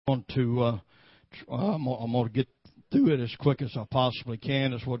I'm going to get through it as quick as I possibly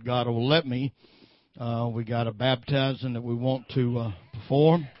can. That's what God will let me. We got a baptizing that we want to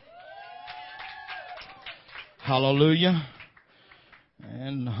perform. Hallelujah.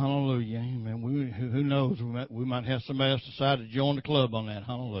 And hallelujah. Amen. Who knows? We might have somebody else decide to join the club on that.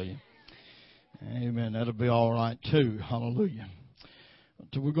 Hallelujah. Amen. That'll be all right too. Hallelujah.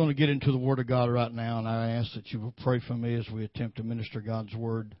 So we're going to get into the Word of God right now, and I ask that you will pray for me as we attempt to minister God's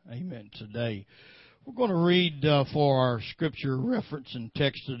Word. Amen. Today, we're going to read for our scripture reference and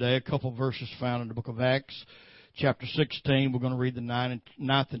text today a couple verses found in the book of Acts, chapter 16. We're going to read the 9th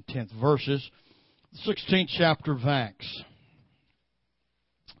and 10th verses, the 16th chapter of Acts.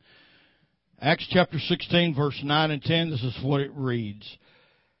 Acts chapter 16, verse 9 and 10, this is what it reads.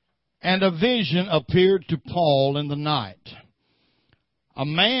 And a vision appeared to Paul in the night. A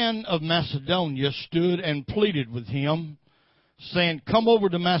man of Macedonia stood and pleaded with him, saying, Come over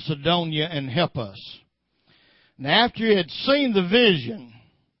to Macedonia and help us. And after he had seen the vision,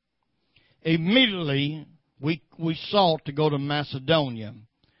 immediately we sought to go to Macedonia,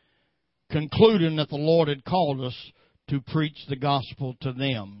 concluding that the Lord had called us to preach the gospel to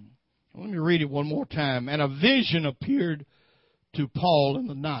them. Let me read it one more time. And a vision appeared to Paul in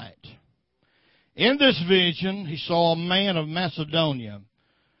the night. In this vision, he saw a man of Macedonia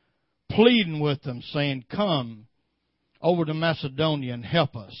pleading with them, saying, Come over to Macedonia and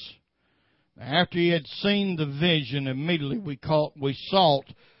help us. After he had seen the vision, immediately we sought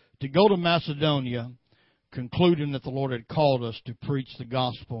to go to Macedonia, concluding that the Lord had called us to preach the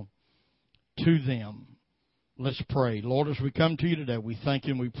gospel to them. Let's pray. Lord, as we come to you today, we thank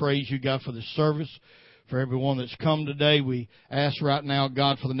you and we praise you, God, for this service. For everyone that's come today, we ask right now,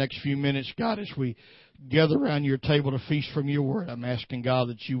 God, for the next few minutes, God, as we gather around your table to feast from your word, I'm asking, God,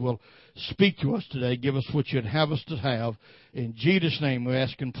 that you will speak to us today. Give us what you'd have us to have. In Jesus' name, we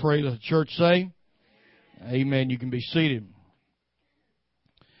ask and pray. Let the church say, Amen. You can be seated.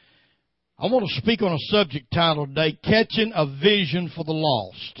 I want to speak on a subject titled today, Catching a Vision for the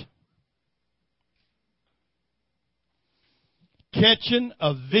Lost. Catching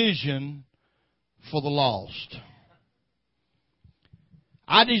a Vision for the lost.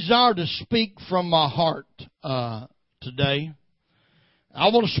 I desire to speak from my heart today. I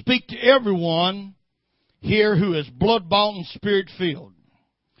want to speak to everyone here who is blood-bought and spirit-filled.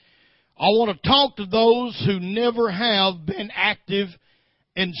 I want to talk to those who never have been active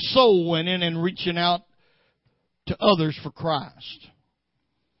in soul winning and reaching out to others for Christ.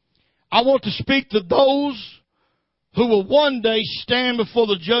 I want to speak to those who will one day stand before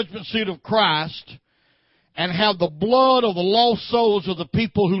the judgment seat of Christ and have the blood of the lost souls of the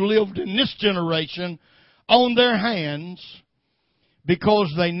people who lived in this generation on their hands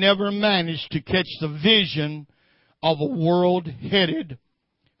because they never managed to catch the vision of a world headed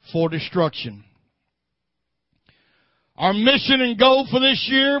for destruction. Our mission and goal for this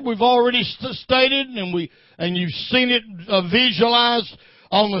year, we've already stated, and you've seen it visualized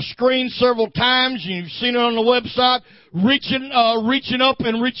on the screen several times, and you've seen it on the website, reaching up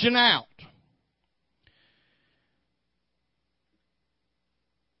and reaching out.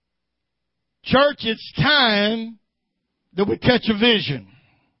 Church, it's time that we catch a vision.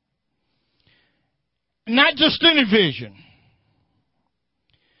 Not just any vision.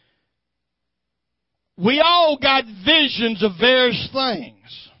 We all got visions of various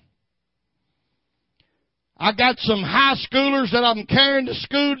things. I got some high schoolers that I'm carrying to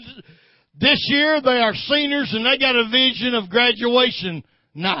school this year. They are seniors and they got a vision of graduation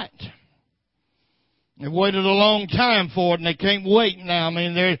night. They've waited a long time for it and they can't wait now. I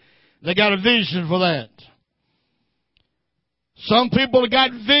mean, they got a vision for that. Some people have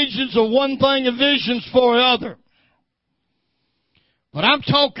got visions of one thing and visions for another. But I'm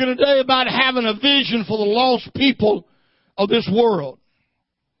talking today about having a vision for the lost people of this world.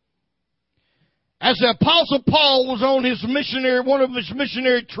 As the Apostle Paul was on one of his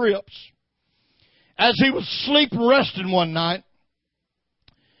missionary trips, as he was sleep resting one night,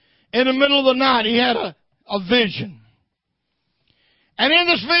 in the middle of the night, he had a vision. And in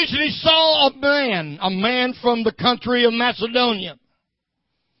this vision, he saw a man from the country of Macedonia.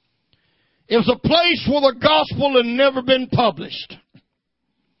 It was a place where the gospel had never been published.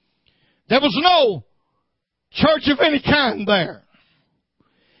 There was no church of any kind there,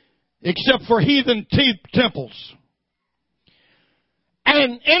 except for heathen temples.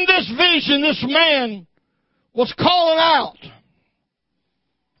 And in this vision, this man was calling out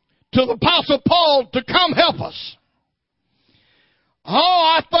to the Apostle Paul to come help us.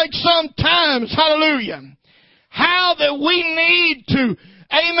 Oh, I think sometimes, hallelujah, how that we need to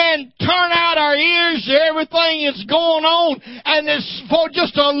amen, turn out our ears to everything that's going on, and it's for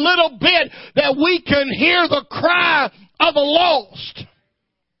just a little bit that we can hear the cry of the lost.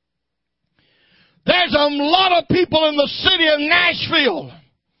 There's a lot of people in the city of Nashville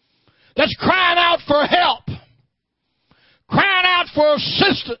that's crying out for help, crying out for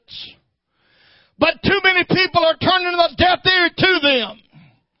assistance. But too many people are turning the deaf ear to them.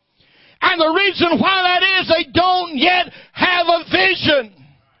 And the reason why that is they don't yet have a vision.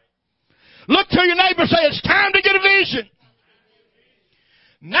 Look to your neighbor and say, it's time to get a vision.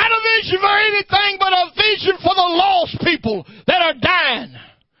 Not a vision for anything, but a vision for the lost people that are dying.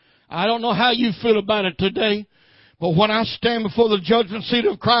 I don't know how you feel about it today, but when I stand before the judgment seat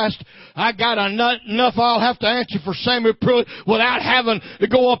of Christ, I got enough I'll have to answer for Samuel Pruitt without having to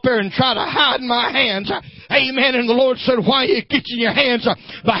go up there and try to hide my hands. Amen. And the Lord said, why are you getting your hands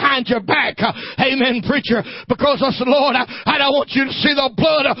behind your back? Amen, preacher. Because I said, Lord, I don't want you to see the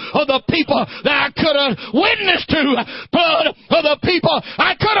blood of the people that I could have witnessed to. Blood of the people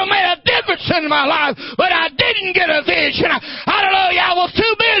I could have made a difference in my life, but I didn't get a vision. Hallelujah. I was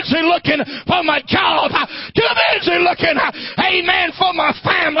too busy looking for my job. Too busy looking, amen, for my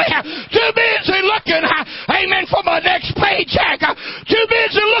family. Too busy looking, amen, for my next paycheck. Too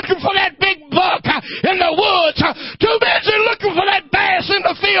busy looking for that big buck in the woods. Too busy looking for that bass in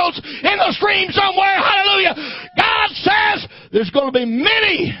the fields, in the stream somewhere. Hallelujah. God says there's going to be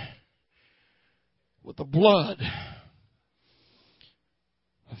many with the blood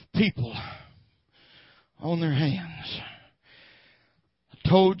of people on their hands. I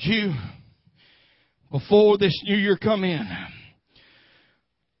told you before this new year come in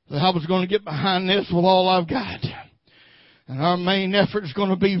that I was going to get behind this with all I've got. And our main effort is going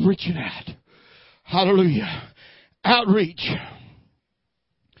to be reaching out. Hallelujah. Outreach.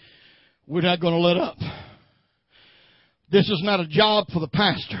 We're not going to let up. This is not a job for the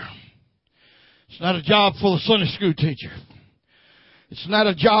pastor. It's not a job for the Sunday school teacher. It's not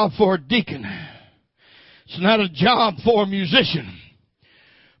a job for a deacon. It's not a job for a musician.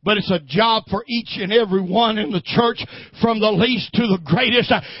 But it's a job for each and every one in the church, from the least to the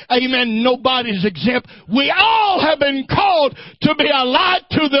greatest. Amen. Nobody's exempt. We all have been called to be a light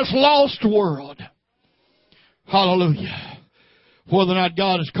to this lost world. Hallelujah. Whether or not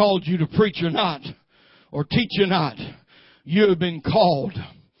God has called you to preach or not, or teach or not, you have been called,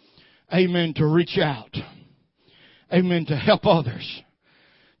 amen, to reach out. Amen, to help others.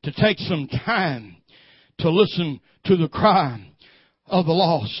 To take some time to listen to the cry of the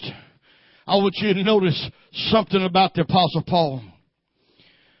lost. I want you to notice something about the Apostle Paul.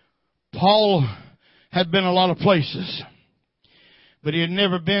 Paul had been a lot of places, but he had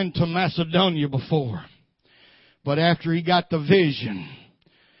never been to Macedonia before. But after he got the vision,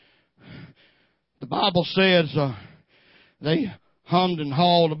 the Bible says they hummed and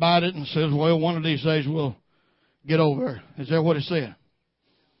hawed about it and says, well, one of these days we'll get over there. Is that what it said?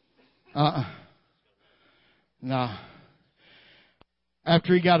 No.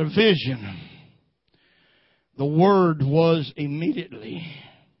 After he got a vision, the word was immediately.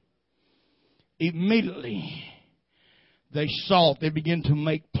 Immediately, they began to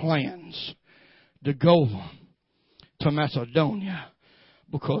make plans to go to Macedonia,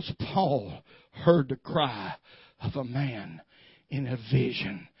 because Paul heard the cry of a man in a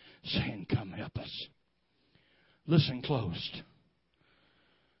vision saying, come help us. Listen close.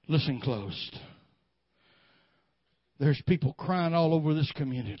 Listen close. There's people crying all over this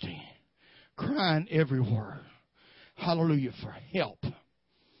community. Crying everywhere. Hallelujah, for help.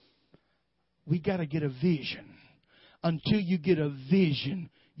 We got to get a vision. Until you get a vision,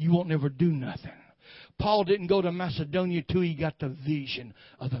 you won't never do nothing. Paul didn't go to Macedonia till he got the vision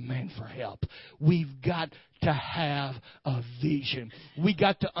of the man for help. We've got to have a vision. We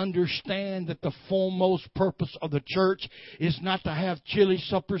got to understand that the foremost purpose of the church is not to have chili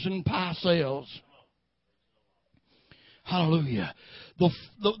suppers and pie sales. Hallelujah.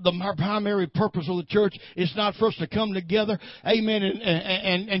 The primary purpose of the church is not for us to come together, amen,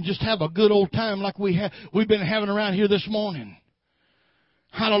 and just have a good old time like we've been having around here this morning.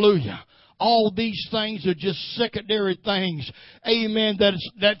 Hallelujah. All these things are just secondary things, amen,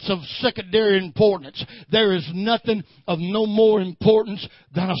 that's of secondary importance. There is nothing of no more importance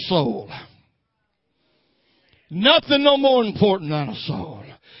than a soul. Nothing no more important than a soul.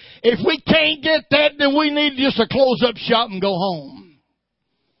 If we can't get that, then we need just to close up shop and go home.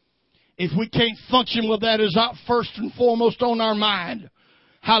 If we can't function with that as our first and foremost on our mind,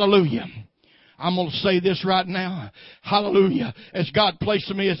 hallelujah, I'm going to say this right now. Hallelujah. As God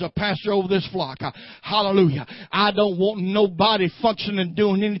placed me as a pastor over this flock. Hallelujah. I don't want nobody functioning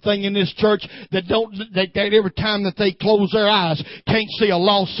doing anything in this church that every time that they close their eyes can't see a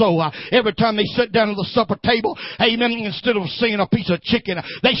lost soul. Every time they sit down at the supper table, amen, instead of seeing a piece of chicken,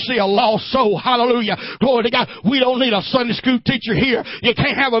 they see a lost soul. Hallelujah. Glory to God. We don't need a Sunday school teacher here. You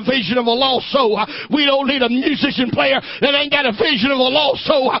can't have a vision of a lost soul. We don't need a musician player that ain't got a vision of a lost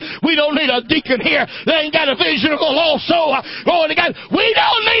soul. We don't need a deacon here that ain't got a vision of a lost soul. Glory to God. We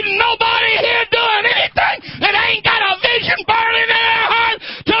don't need nobody here doing anything that ain't got a vision burning in their heart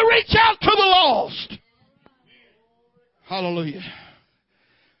to reach out to the lost. Hallelujah.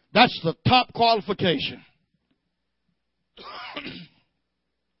 That's the top qualification.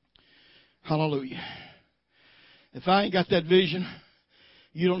 Hallelujah. If I ain't got that vision,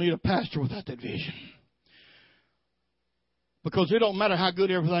 you don't need a pastor without that vision. Because it don't matter how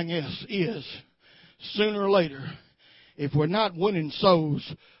good everything else is. Sooner or later, if we're not winning souls,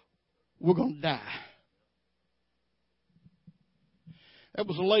 we're going to die. There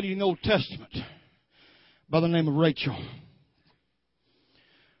was a lady in the Old Testament by the name of Rachel.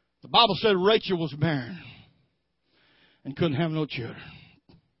 The Bible said Rachel was barren and couldn't have no children.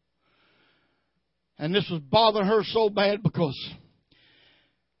 And this was bothering her so bad because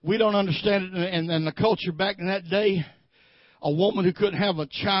we don't understand it. And the culture back in that day, a woman who couldn't have a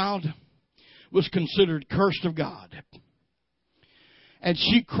child was considered cursed of God. And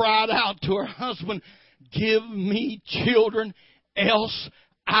she cried out to her husband, "Give me children, else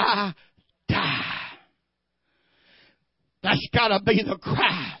I die." That's got to be the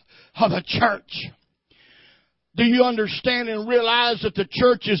cry of the church. Do you understand and realize that the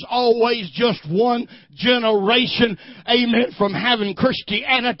church is always just one generation, amen, from having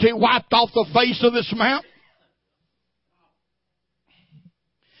Christianity wiped off the face of this mount?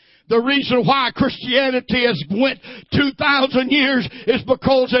 The reason why Christianity has went 2,000 years is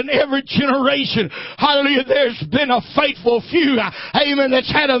because in every generation, hallelujah, there's been a faithful few, amen, that's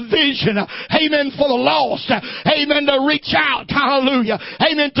had a vision, amen, for the lost, amen, to reach out, hallelujah,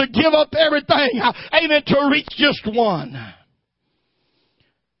 amen, to give up everything, amen, to reach just one.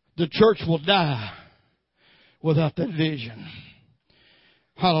 The church will die without that vision.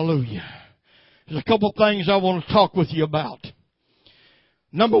 Hallelujah. There's a couple of things I want to talk with you about.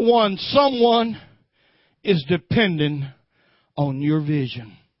 Number one, someone is dependent on your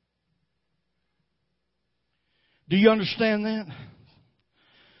vision. Do you understand that?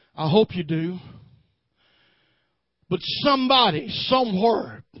 I hope you do. But somebody,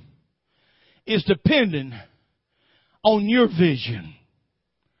 somewhere, is dependent on your vision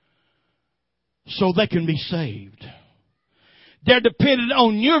so they can be saved. They're dependent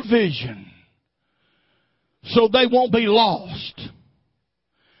on your vision so they won't be lost.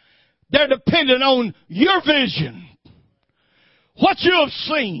 They're dependent on your vision. What you have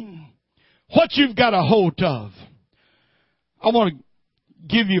seen. What you've got a hold of. I want to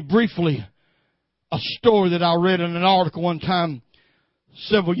give you briefly a story that I read in an article one time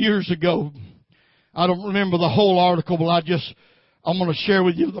several years ago. I don't remember the whole article, but I'm going to share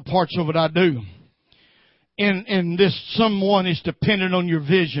with you the parts of it I do. In this, someone is dependent on your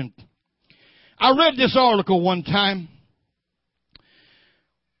vision. I read this article one time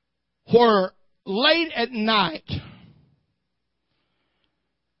where late at night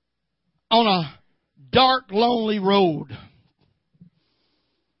on a dark, lonely road,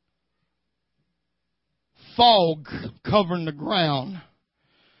 fog covering the ground,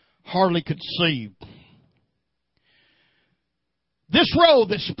 hardly could see. This road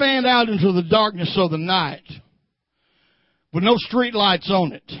that spanned out into the darkness of the night with no street lights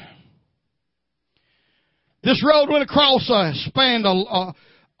on it. This road went across spanned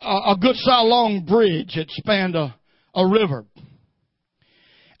a good size long bridge. It spanned a river.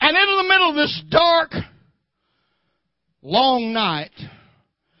 And into the middle of this dark, long night,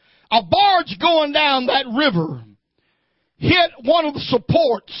 a barge going down that river hit one of the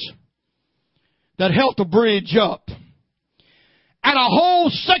supports that held the bridge up. And a whole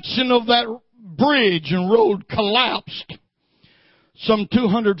section of that bridge and road collapsed some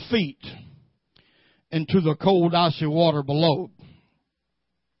 200 feet into the cold, icy water below.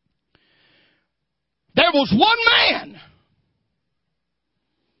 There was one man,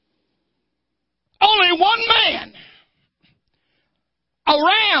 only one man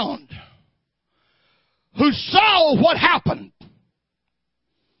around who saw what happened.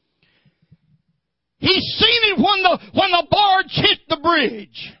 He seen it when the barge hit the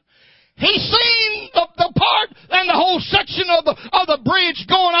bridge. He seen the part and the whole section of the bridge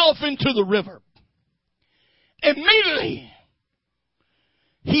going off into the river. Immediately,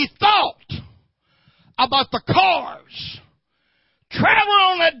 he thought about the cars traveling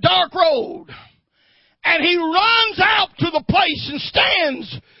on that dark road. And he runs out to the place and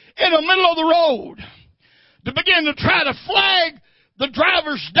stands in the middle of the road to begin to try to flag the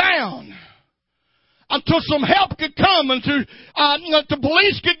drivers down until some help could come, until the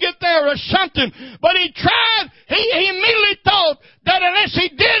police could get there or something. But he tried. He immediately thought that unless he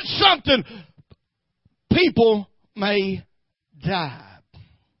did something, people may die.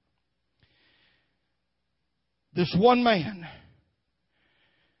 This one man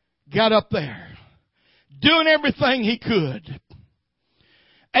got up there, doing everything he could,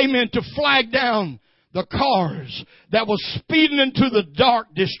 amen, to flag down the cars that was speeding into the dark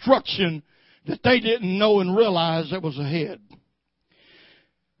destruction that they didn't know and realize that was ahead.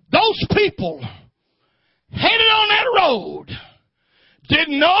 Those people headed on that road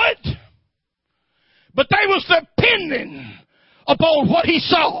didn't know it, but they was depending upon what he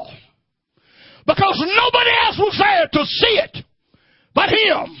saw, because nobody else was there to see it but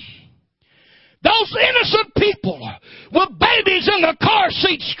him. Those innocent people with babies in the car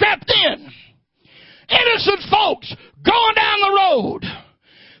seat strapped in, innocent folks going down the road,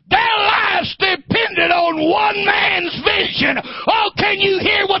 their lives depended on one man's vision. Oh, can you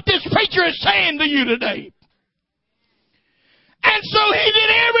hear what this preacher is saying to you today? And so he did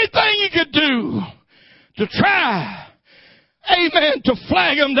everything he could do to try, amen, to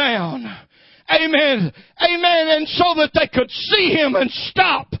flag them down. Amen. Amen. And so that they could see him and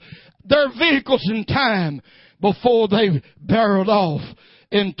stop their vehicles in time before they barreled off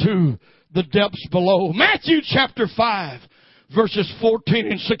into the depths below. Matthew chapter 5, verses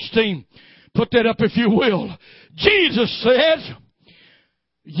 14 and 16. Put that up if you will. Jesus says,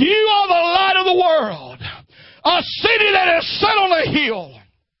 "You are the light of the world. A city that is set on a hill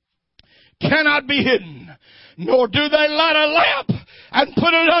cannot be hidden, nor do they light a lamp and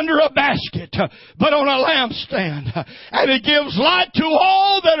put it under a basket, but on a lampstand, and it gives light to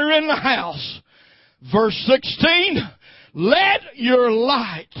all that are in the house." Verse 16, "Let your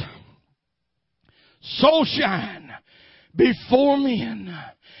light so shine before men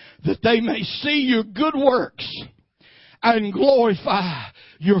that they may see your good works and glorify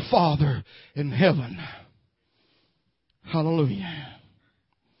your Father in heaven." Hallelujah.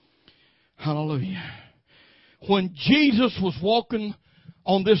 Hallelujah. When Jesus was walking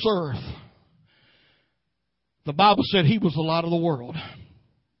on this earth, the Bible said he was the light of the world.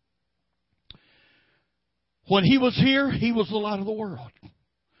 When he was here, he was the light of the world.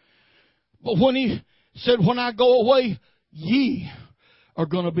 But when he said, "When I go away, ye are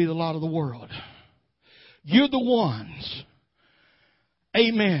going to be the light of the world." You're the ones,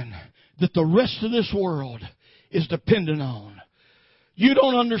 amen, that the rest of this world is dependent on. You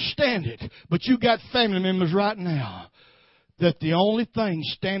don't understand it, but you got family members right now that the only thing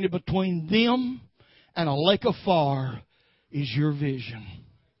standing between them and a lake of fire is your vision.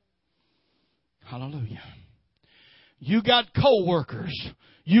 Hallelujah. You got co-workers.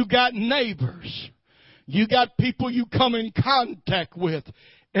 You got neighbors. You got people you come in contact with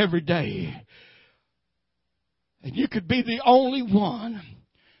every day. And you could be the only one.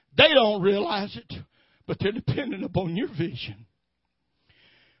 They don't realize it, but they're dependent upon your vision.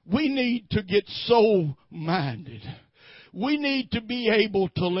 We need to get soul-minded. We need to be able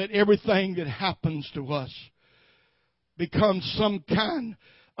to let everything that happens to us become some kind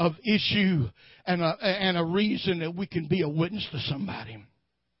of issue and a reason that we can be a witness to somebody.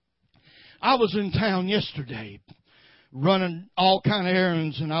 I was in town yesterday running all kind of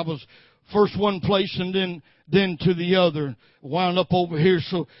errands, and I was first one place and then to the other, wound up over here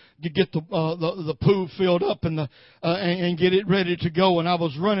so to get the pool filled up and get it ready to go. And I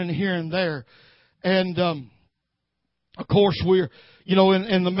was running here and there, and of course we're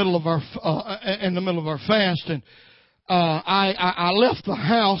in the middle of our fast, and I left the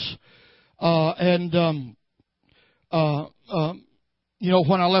house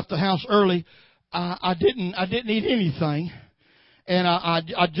when I left the house early, I didn't eat anything. And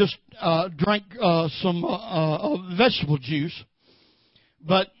I just drank some vegetable juice,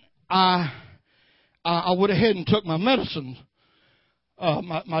 but I went ahead and took my medicine,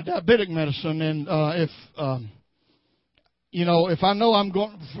 my diabetic medicine. And if I know I'm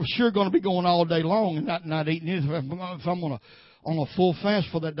for sure going to be going all day long and not eating anything, if I'm on a full fast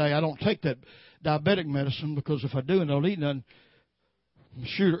for that day, I don't take that diabetic medicine, because if I do and don't eat nothing,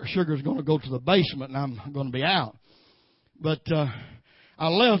 sugar's going to go to the basement and I'm going to be out. But I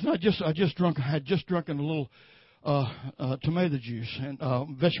left. I had just drunken a little tomato juice and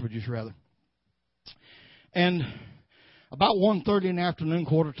vegetable juice rather. And about 1:30 in the afternoon,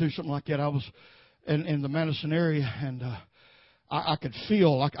 1:45, something like that, I was in the Madison area, and I could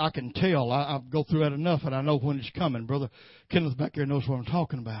feel, I can tell. I go through that enough, and I know when it's coming. Brother Kenneth back there knows what I'm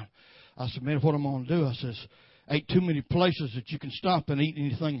talking about. I said, man, what I'm going to do? I says, ain't too many places that you can stop and eat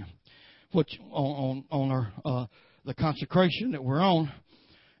anything which on our the consecration that we're on.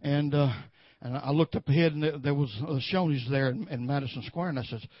 And I looked up ahead, and there was Shoney's there in Madison Square, and I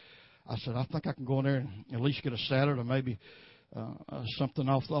said, I think I can go in there and at least get a salad or maybe something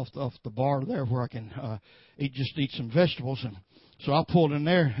off the bar there where I can eat some vegetables. And so I pulled in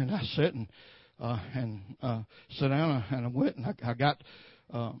there, and I sat and sat down, and I went, and I got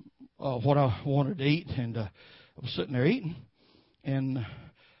what I wanted to eat, and I was sitting there eating, and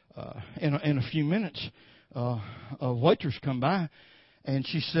in a few minutes, a waitress come by, and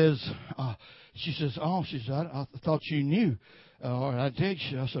she says, I thought you knew, or I did.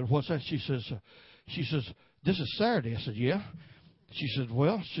 I said, what's that? She says, this is Saturday. I said, yeah. She said,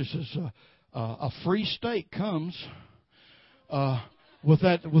 a free steak comes with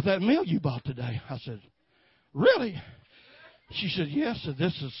that meal you bought today. I said, really? She said, yes. So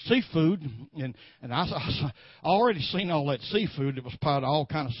this is seafood, and I already seen all that seafood. It was piled all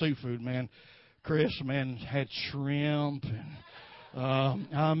kind of seafood, man. Chris, man, had shrimp, and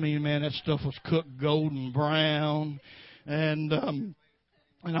I mean, man, that stuff was cooked golden brown, and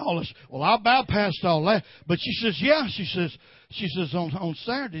all this. Well, I bypassed all that, but she says, yeah. She says on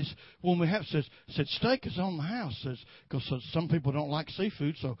Saturdays when we have said steak is on the house, says because some people don't like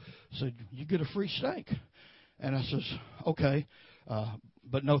seafood, so said you get a free steak. And I says, okay,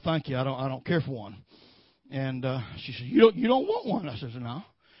 but no, thank you. I don't care for one. And she said, you don't want one? I says, no.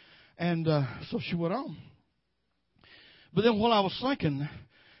 And so she went on. But then while I was thinking,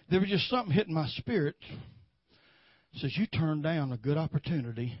 there was just something hitting my spirit. It says, you turned down a good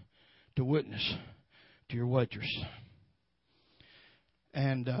opportunity to witness to your waitress.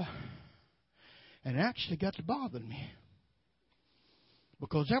 And it actually got to bothering me.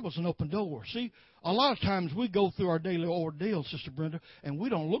 Because that was an open door. See, a lot of times we go through our daily ordeal, Sister Brenda, and we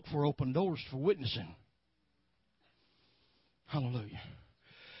don't look for open doors for witnessing. Hallelujah.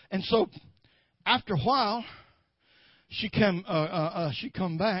 And so, after a while, she come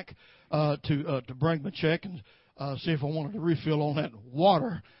back to bring my check and see if I wanted to refill on that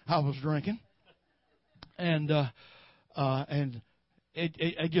water I was drinking. And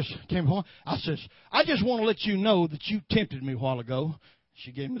it just came home. I says, I just want to let you know that you tempted me a while ago.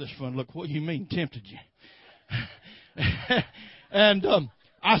 She gave me this fun look. What do you mean tempted you? And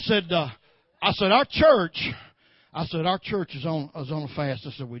I said our church is on a fast.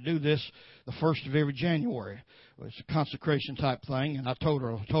 I said we do this the first of every January. It's a consecration type thing, and I told her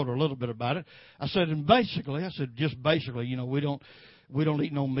a little bit about it. I said just basically, you know, we don't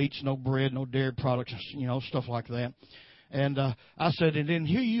eat no meats, no bread, no dairy products, you know, stuff like that. And I said, and then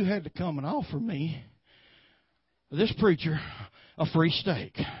here you had to come and offer me, this preacher, a free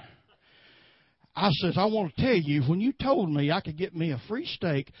steak. I says, I want to tell you, when you told me I could get me a free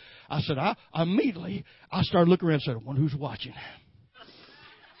steak, I said, I immediately started looking around and said, I wonder who's watching.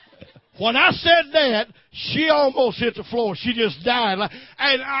 When I said that, she almost hit the floor. She just died.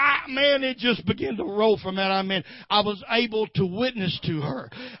 And it just began to roll from that. I mean, I was able to witness to her.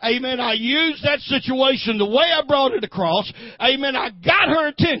 Amen. I used that situation the way I brought it across. Amen. I got her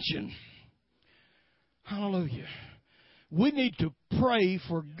attention. Hallelujah. We need to pray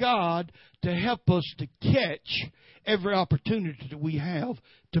for God to help us to catch every opportunity that we have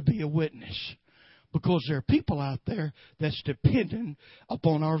to be a witness. Because there are people out there that's dependent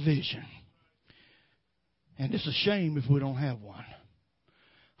upon our vision. And it's a shame if we don't have one.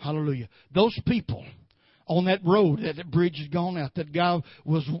 Hallelujah. Those people on that road, that bridge has gone out, that guy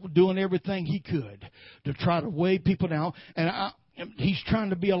was doing everything he could to try to weigh people down. And he's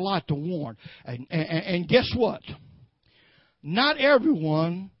trying to be a light to warn. And guess what? Not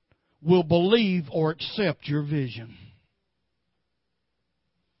everyone will believe or accept your vision.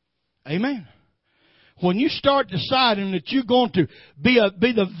 Amen. When you start deciding that you're going to be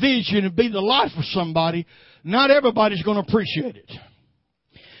the vision and be the light for somebody, not everybody's going to appreciate it.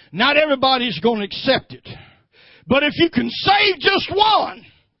 Not everybody's going to accept it. But if you can save just one,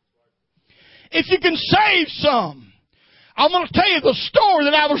 if you can save some, I'm going to tell you the story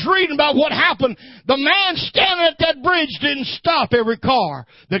that I was reading about what happened. The man standing at that bridge didn't stop every car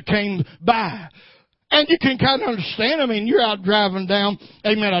that came by. And you can kind of understand. I mean, you're out driving down,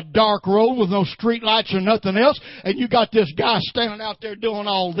 amen, a dark road with no street lights or nothing else, and you got this guy standing out there doing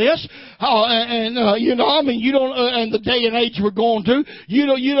all this. You know, I mean, you don't, and the day and age we're going to, you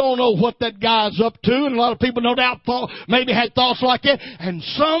don't know what that guy's up to, and a lot of people no doubt maybe had thoughts like that. And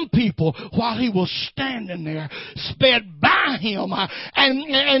some people, while he was standing there, sped by him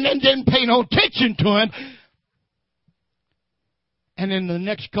and didn't pay no attention to him. And in the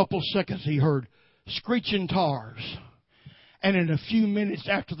next couple of seconds, he heard screeching tars. And in a few minutes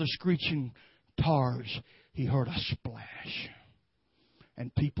after the screeching tars, he heard a splash.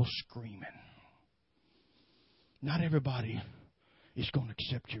 And people screaming. Not everybody is going to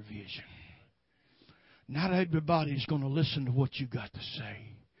accept your vision. Not everybody is going to listen to what you got to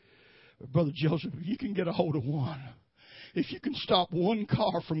say. But Brother Joseph, if you can get a hold of one, if you can stop one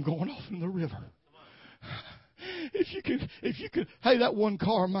car from going off in the river, if you could, hey, that one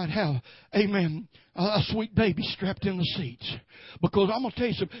car might have, amen, a sweet baby strapped in the seats. Because I'm going to tell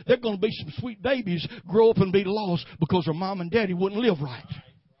you something, there are going to be some sweet babies grow up and be lost because their mom and daddy wouldn't live right.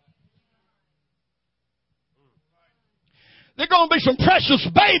 There are going to be some precious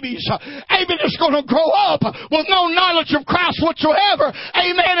babies, amen, that's going to grow up with no knowledge of Christ whatsoever,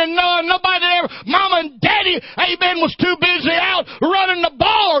 amen, and nobody ever, mama and daddy, amen, was too busy out running the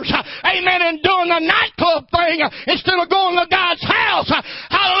bars, amen, and doing the nightclub thing instead of going to God's house,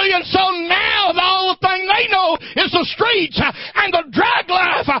 hallelujah. And so now the only thing they know is the streets and the drug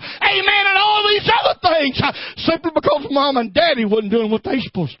life, amen, and all these other things, simply because mom and daddy wasn't doing what they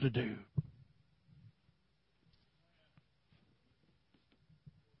supposed to do.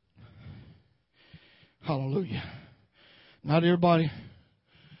 Hallelujah. Not everybody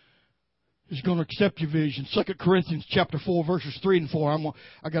is going to accept your vision. 2 Corinthians chapter 4, verses 3 and 4.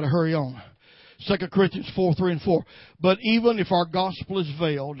 I got to hurry on. 2 Corinthians 4, 3 and 4. But even if our gospel is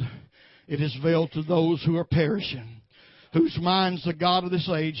veiled, it is veiled to those who are perishing, whose minds the God of this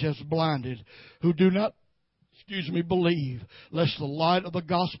age has blinded, who do not, believe, lest the light of the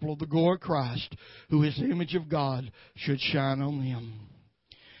gospel of the glory of Christ, who is the image of God, should shine on them.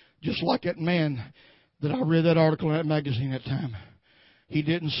 Just like that man that I read that article in that magazine that time. He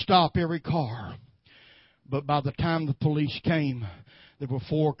didn't stop every car. But by the time the police came, there were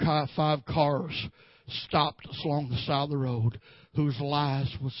 4 or 5 cars stopped along the side of the road whose lives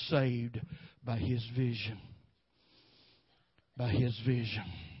was saved by his vision. By his vision.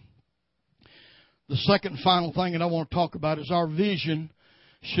 The second and final thing that I want to talk about is our vision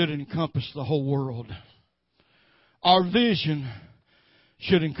should encompass the whole world. Our vision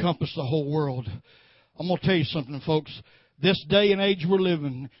should encompass the whole world. I'm going to tell you something, folks. This day and age we're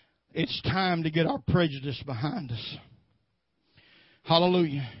living, it's time to get our prejudice behind us.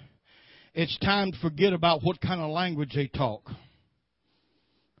 Hallelujah. It's time to forget about what kind of language they talk.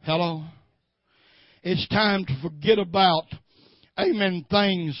 Hello? It's time to forget about, amen,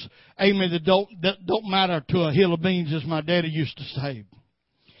 things, amen, that don't matter to a hill of beans, as my daddy used to say.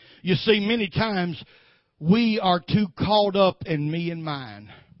 You see, many times we are too caught up in me and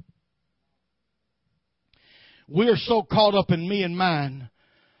mine. We are so caught up in me and mine.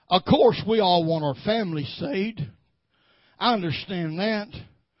 Of course, we all want our family saved. I understand that.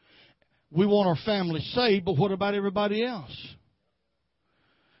 We want our family saved, but what about everybody else?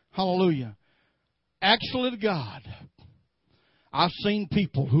 Hallelujah. Actually, to God, I've seen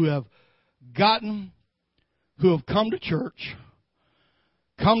people who have come to church,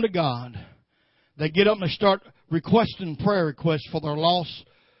 come to God. They get up and they start requesting prayer requests for their lost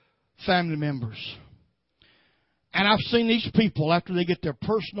family members. And I've seen these people, after they get their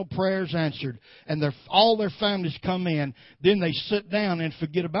personal prayers answered and all their families come in, then they sit down and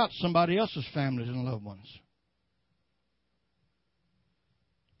forget about somebody else's families and loved ones.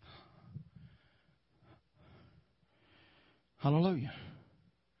 Hallelujah.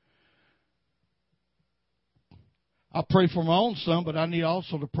 I pray for my own son, but I need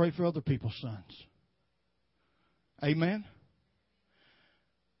also to pray for other people's sons. Amen.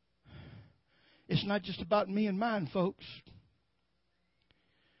 It's not just about me and mine, folks.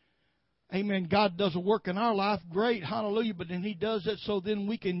 Amen. God does a work in our life. Great. Hallelujah. But then He does it so then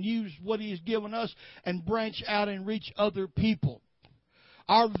we can use what He has given us and branch out and reach other people.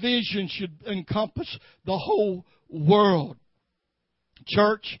 Our vision should encompass the whole world.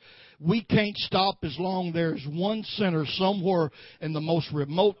 Church, we can't stop as long there's one sinner somewhere in the most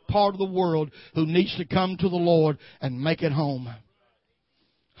remote part of the world who needs to come to the Lord and make it home.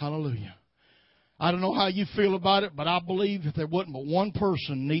 Hallelujah. I don't know how you feel about it, but I believe if there wasn't but one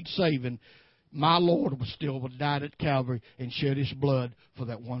person needs saving, my Lord would still have died at Calvary and shed His blood for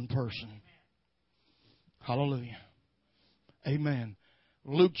that one person. Hallelujah. Amen.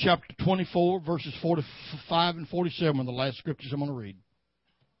 Luke chapter 24, verses 45 and 47 are the last scriptures I'm going to read.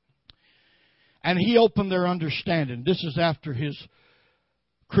 And He opened their understanding. This is after His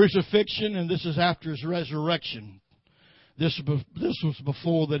crucifixion and this is after His resurrection. This was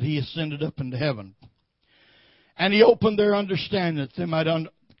before that He ascended up into heaven. And He opened their understanding that they might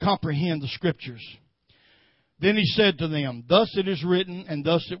comprehend the Scriptures. Then He said to them, Thus it is written, and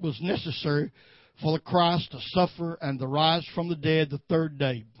thus it was necessary for the Christ to suffer and to rise from the dead the third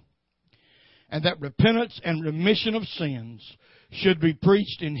day, and that repentance and remission of sins should be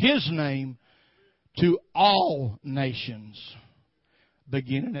preached in His name to all nations,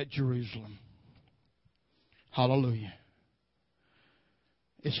 beginning at Jerusalem. Hallelujah.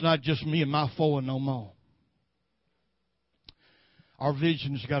 It's not just me and my four no more. Our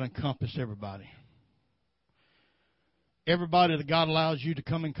vision's got to encompass everybody. Everybody that God allows you to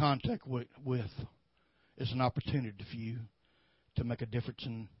come in contact with is an opportunity for you to make a difference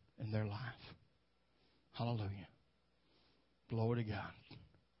in their life. Hallelujah. Glory to God.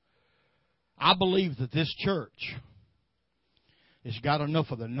 I believe that this church has got enough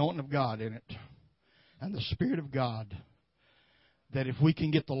of the anointing of God in it and the Spirit of God that if we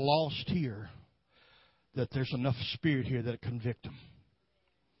can get the lost here, that there's enough Spirit here that convict them.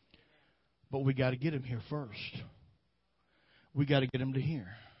 But we got to get them here first. We got to get them to hear.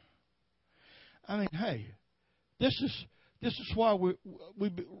 I mean, hey, this is why we're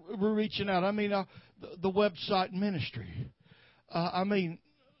reaching out. I mean, the website ministry. I mean,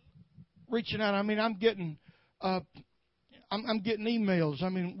 reaching out. I mean, I'm getting emails. I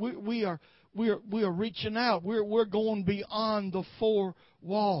mean, we are reaching out. We're going beyond the four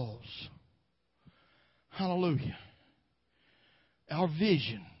walls. Hallelujah. Our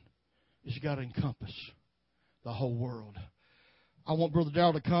vision has got to encompass the whole world. I want Brother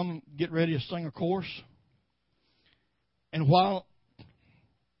Darrell to come get ready to sing a chorus. And while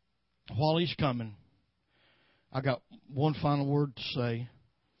he's coming, I got one final word to say.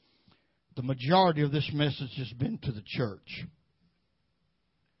 The majority of this message has been to the church,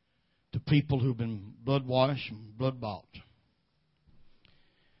 to people who've been blood washed and blood bought.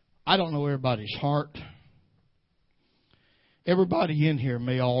 I don't know everybody's heart. Everybody in here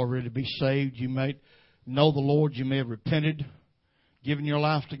may already be saved. You may know the Lord. You may have repented, given your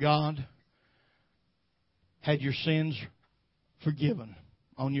life to God, had your sins forgiven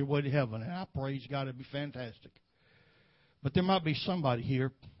on your way to heaven. And I praise God, it'd be fantastic. But there might be somebody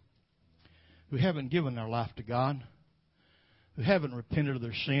here who haven't given their life to God, who haven't repented of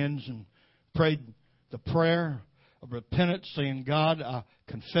their sins and prayed the prayer of repentance, saying, God, I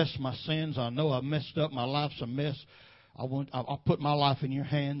confess my sins. I know I messed up. My life's a mess. I'll put my life in your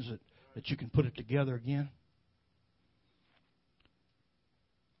hands that you can put it together again.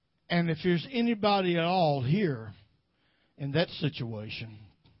 And if there's anybody at all here in that situation,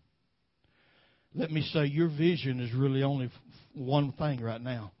 let me say your vision is really only one thing right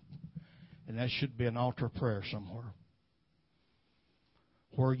now. And that should be an altar of prayer somewhere,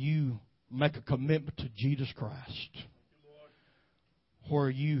 where you make a commitment to Jesus Christ, where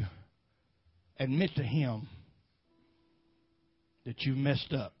you admit to Him that you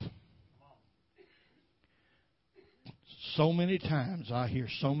messed up. So many times I hear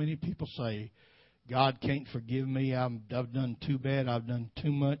so many people say, God can't forgive me. I've done too bad. I've done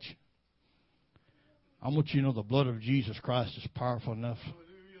too much. I want you to know the blood of Jesus Christ is powerful enough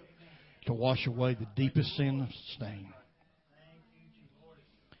to wash away the deepest sin stain.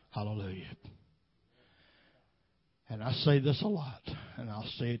 Hallelujah. And I say this a lot, and I'll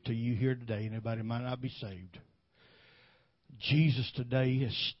say it to you here today. Anybody might not be saved. Jesus today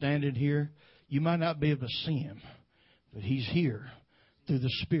is standing here. You might not be able to see Him, but He's here through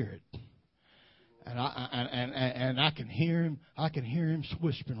the Spirit. And I can hear Him. I can hear Him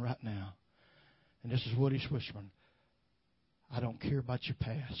whispering right now. And this is what He's whispering. I don't care about your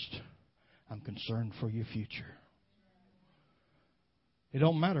past. I'm concerned for your future. It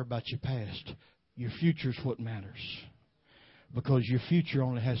don't matter about your past. Your future is what matters. Because your future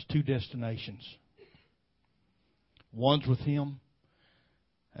only has two destinations. One's with Him,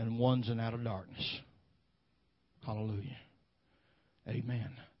 and one's in outer darkness. Hallelujah. Amen.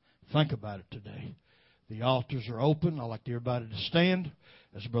 Think about it today. The altars are open. I'd like everybody to stand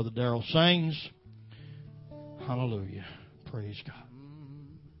as Brother Darrell sings. Hallelujah. Praise God.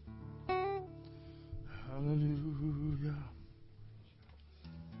 Hallelujah.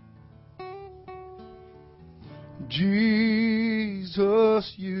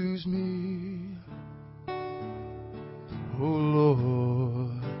 Jesus, use me. Oh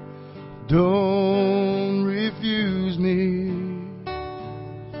Lord, don't refuse me.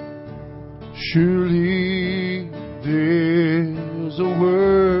 Surely there's a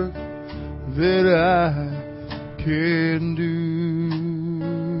work that I can do.